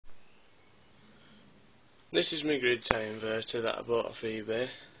This is my grid tie inverter that I bought off eBay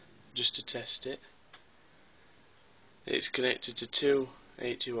just to test it. It's connected to two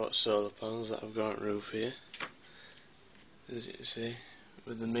 80-watt solar panels that I've got on the roof here. As you can see,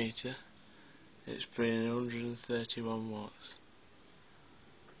 with the meter, it's bringing 131 watts.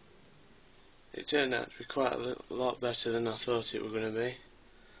 It turned out to be quite a lot better than I thought it was going to be.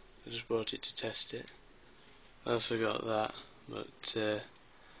 I just bought it to test it. I also got that, but it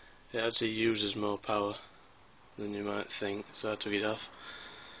actually uses more power than you might think, so I took it off.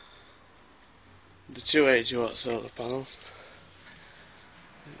 The two 80-watt solar panels,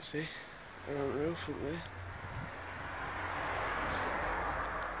 you can see, are on the roof up there.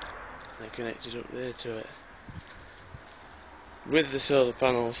 They're connected up there to it. With the solar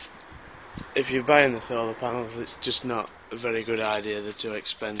panels, if you're buying the solar panels, it's just not a very good idea. They're too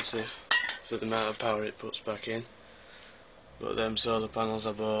expensive for the amount of power it puts back in. But them solar panels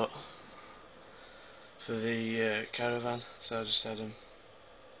I bought for the caravan, so I just had them,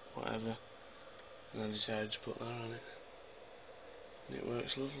 whatever, and I decided to put that on it. And it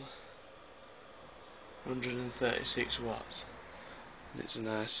works lovely. 136 watts, and it's a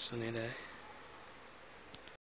nice sunny day.